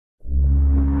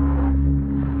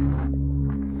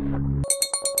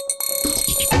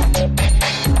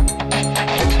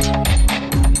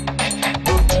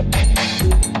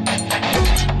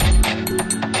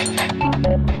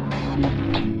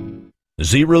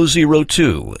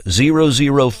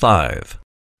002-005.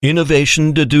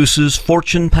 Innovation deduces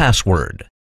fortune password.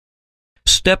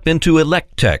 Step into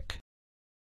Elec-Tech.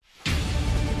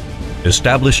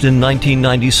 Established in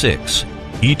 1996,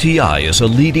 ETi is a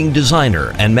leading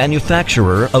designer and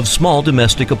manufacturer of small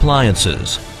domestic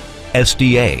appliances,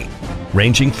 SDA,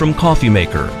 ranging from coffee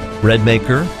maker, bread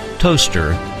maker,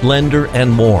 toaster, blender,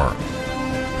 and more.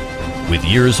 With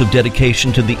years of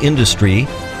dedication to the industry,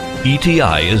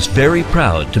 ETi is very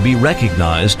proud to be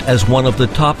recognized as one of the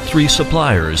top 3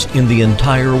 suppliers in the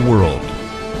entire world.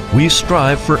 We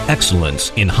strive for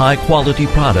excellence in high-quality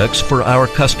products for our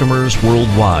customers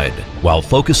worldwide, while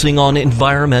focusing on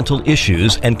environmental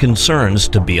issues and concerns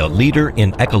to be a leader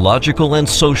in ecological and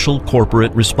social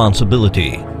corporate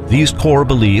responsibility. These core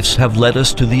beliefs have led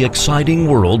us to the exciting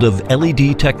world of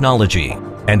LED technology,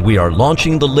 and we are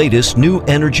launching the latest new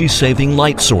energy-saving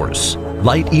light source,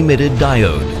 light-emitted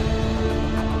diode.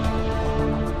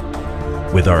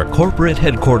 With our corporate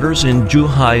headquarters in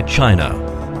Zhuhai, China,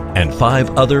 and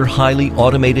 5 other highly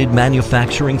automated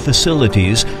manufacturing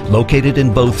facilities located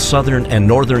in both southern and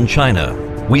northern China,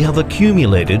 we have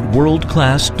accumulated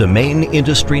world-class domain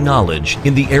industry knowledge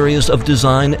in the areas of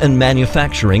design and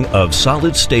manufacturing of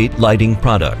solid-state lighting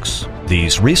products.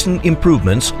 These recent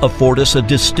improvements afford us a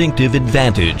distinctive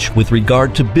advantage with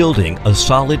regard to building a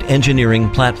solid engineering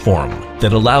platform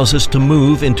that allows us to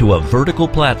move into a vertical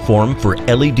platform for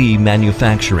LED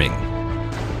manufacturing.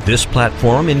 This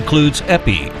platform includes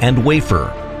epi and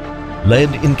wafer,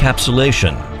 LED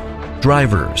encapsulation,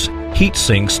 drivers, heat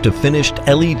sinks to finished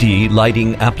LED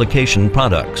lighting application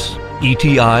products.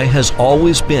 ETi has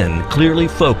always been clearly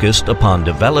focused upon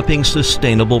developing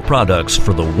sustainable products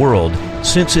for the world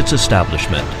since its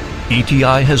establishment.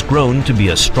 ETi has grown to be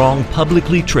a strong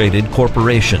publicly traded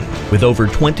corporation with over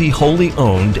 20 wholly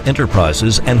owned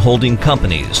enterprises and holding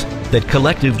companies that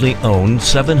collectively own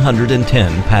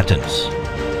 710 patents.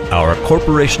 Our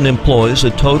corporation employs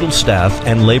a total staff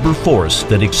and labor force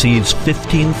that exceeds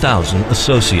 15,000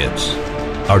 associates.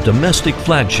 Our domestic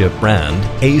flagship brand,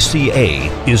 ACA,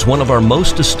 is one of our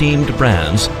most esteemed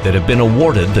brands that have been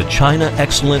awarded the China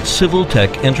Excellent Civil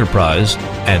Tech Enterprise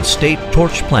and State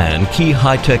Torch Plan Key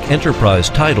High-Tech Enterprise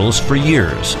titles for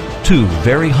years, 2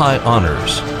 very high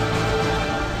honors.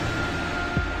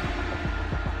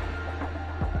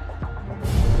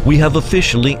 We have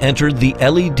officially entered the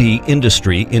LED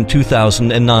industry in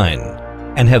 2009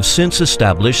 and have since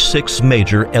established 6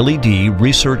 major LED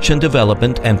research and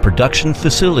development and production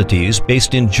facilities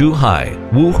based in Zhuhai,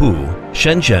 Wuhu,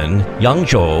 Shenzhen,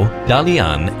 Yangzhou,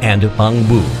 Dalian, and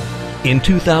Bangbu. In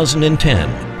 2010,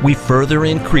 we further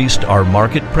increased our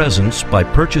market presence by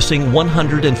purchasing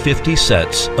 150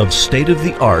 sets of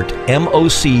state-of-the-art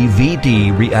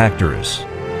MOCVD reactors.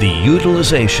 The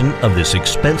utilization of this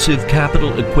expensive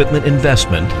capital equipment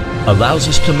investment allows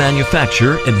us to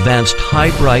manufacture advanced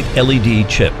high-bright LED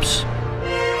chips.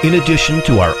 In addition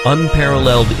to our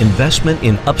unparalleled investment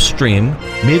in upstream,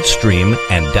 midstream,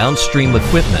 and downstream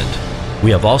equipment, we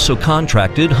have also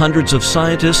contracted hundreds of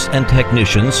scientists and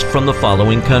technicians from the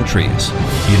following countries: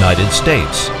 United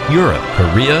States, Europe,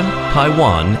 Korea,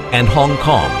 Taiwan, and Hong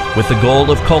Kong, with the goal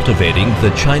of cultivating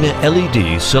the China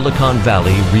LED Silicon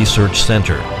Valley Research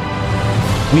Center.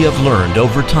 We have learned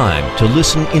over time to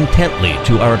listen intently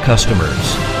to our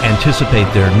customers,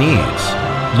 anticipate their needs,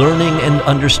 learning and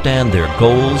understand their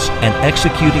goals, and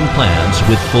executing plans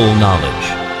with full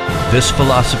knowledge. This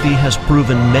philosophy has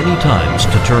proven many times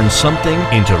to turn something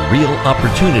into real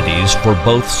opportunities for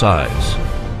both sides.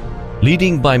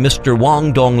 Leading by Mr.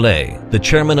 Wang Donglei, the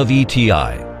chairman of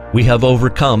ETi, we have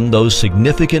overcome those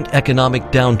significant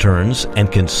economic downturns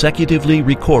and consecutively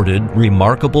recorded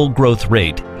remarkable growth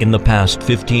rate in the past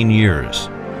 15 years.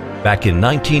 Back in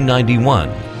 1991,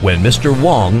 when Mr.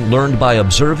 Wang learned by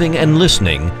observing and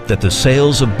listening that the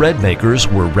sales of bread makers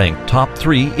were ranked top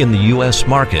 3 in the US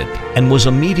market, and was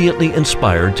immediately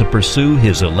inspired to pursue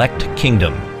his elect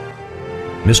kingdom.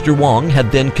 Mr. Wang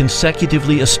had then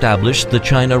consecutively established the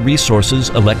China Resources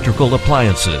Electrical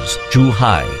Appliances,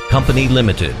 Zhuhai Company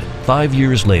Limited, 5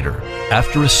 years later.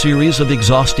 After a series of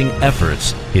exhausting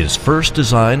efforts, his first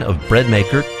design of bread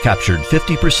maker captured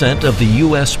 50% of the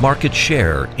US market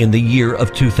share in the year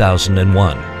of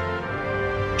 2001.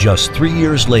 Just 3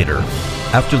 years later,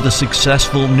 after the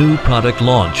successful new product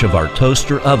launch of our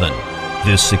toaster oven,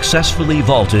 This successfully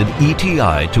vaulted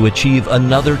ETi to achieve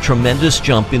another tremendous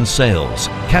jump in sales,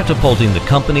 catapulting the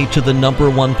company to the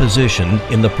 #1 position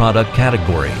in the product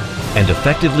category, and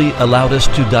effectively allowed us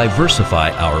to diversify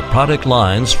our product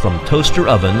lines from toaster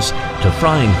ovens to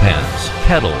frying pans,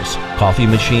 kettles, coffee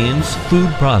machines, food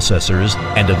processors,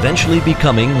 and eventually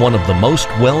becoming one of the most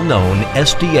well-known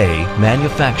SDA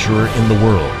manufacturer in the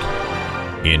world.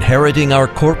 Inheriting our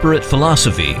corporate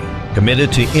philosophy,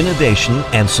 committed to innovation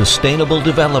and sustainable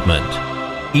development,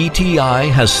 ETi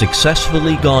has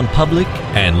successfully gone public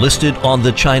and listed on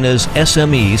the China's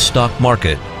SME stock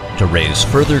market to raise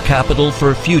further capital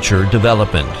for future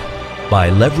development.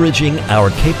 By leveraging our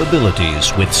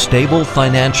capabilities with stable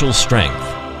financial strength,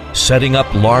 setting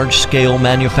up large-scale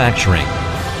manufacturing,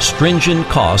 stringent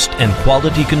cost and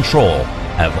quality control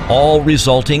have all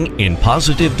resulting in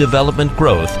positive development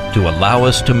growth to allow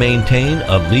us to maintain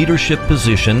a leadership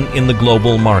position in the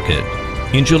global market.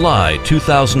 In July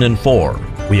 2004,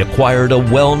 we acquired a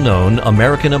well-known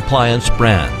American appliance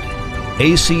brand,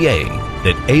 ACA,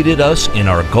 that aided us in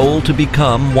our goal to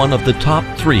become one of the top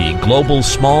 3 global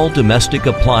small domestic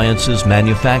appliances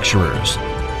manufacturers,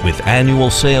 with annual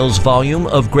sales volume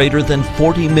of greater than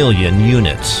 40 million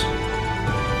units.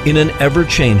 In an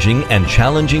ever-changing and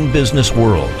challenging business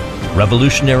world,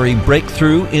 revolutionary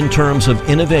breakthrough in terms of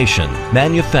innovation,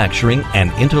 manufacturing,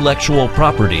 and intellectual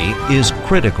property is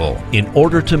critical in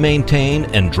order to maintain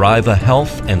and drive a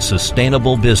healthy and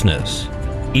sustainable business.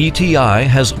 ETi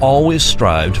has always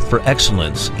strived for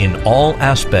excellence in all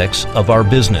aspects of our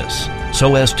business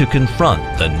so as to confront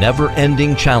the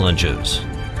never-ending challenges.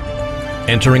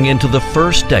 Entering into the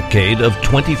first decade of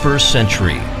 21st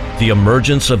century, the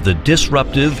emergence of the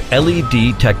disruptive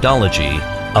LED technology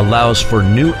allows for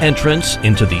new entrants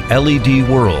into the LED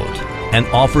world and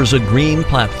offers a green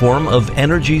platform of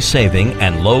energy-saving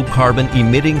and low-carbon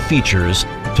emitting features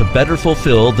to better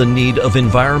fulfill the need of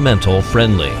environmental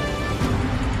friendly.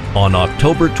 On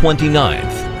October 29,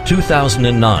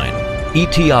 2009,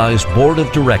 ETi's Board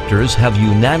of Directors have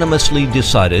unanimously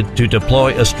decided to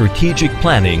deploy a strategic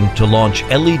planning to launch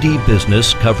LED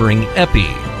business covering EPI,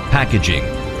 packaging,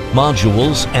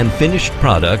 modules, and finished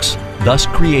products, thus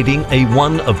creating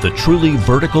one of the truly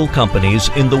vertical companies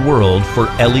in the world for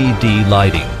LED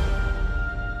lighting.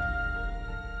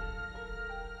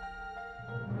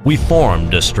 We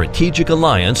formed a strategic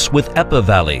alliance with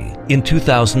EPI in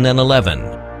 2011,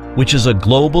 which is a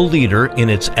global leader in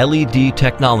its LED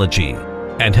technology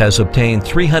and has obtained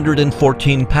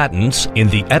 314 patents in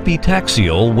the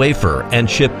epitaxial wafer and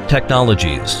chip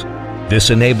technologies. This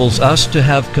enables us to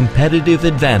have competitive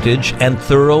advantage and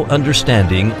thorough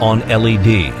understanding on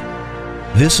LED.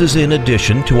 This is in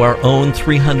addition to our own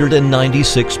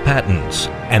 396 patents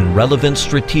and relevant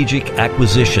strategic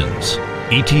acquisitions.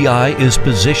 ETi is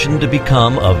positioned to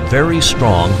become a very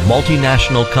strong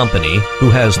multinational company who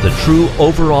has the true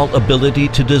overall ability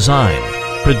to design,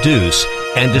 produce,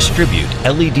 and distribute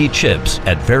LED chips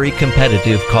at very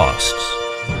competitive costs.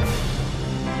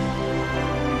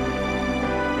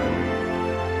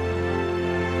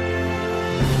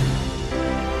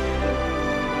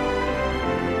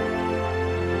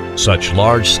 Such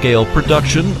large-scale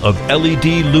production of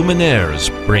LED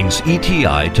luminaires brings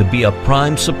ETi to be a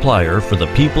prime supplier for the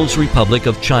People's Republic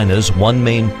of China's one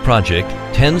main project,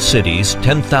 10 Cities,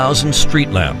 10,000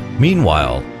 Street Lamp.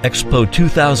 Meanwhile, Expo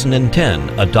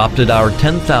 2010 adopted our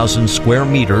 10,000 square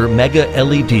meter mega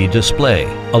LED display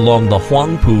along the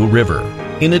Huangpu River.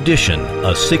 In addition,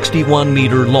 a 61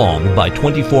 meter long by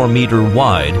 24 meter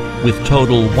wide with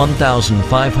total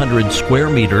 1,500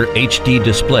 square meter HD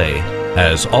display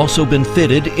has also been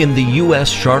fitted in the U.S.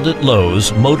 Charlotte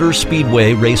Lowe's Motor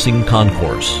Speedway Racing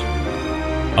Concourse.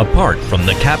 Apart from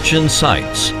the caption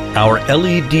sights, our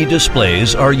LED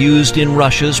displays are used in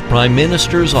Russia's Prime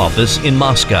Minister's office in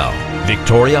Moscow,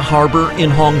 Victoria Harbor in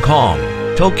Hong Kong,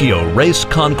 Tokyo Race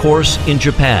Concourse in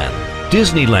Japan,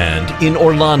 Disneyland in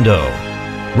Orlando,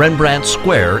 Rembrandt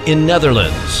Square in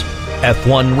Netherlands,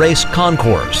 F1 Race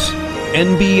Concourse,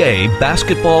 NBA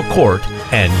basketball court,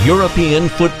 and European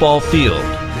football field,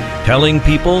 telling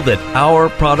people that our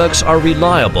products are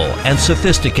reliable and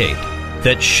sophisticated,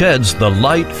 that sheds the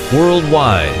light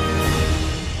worldwide.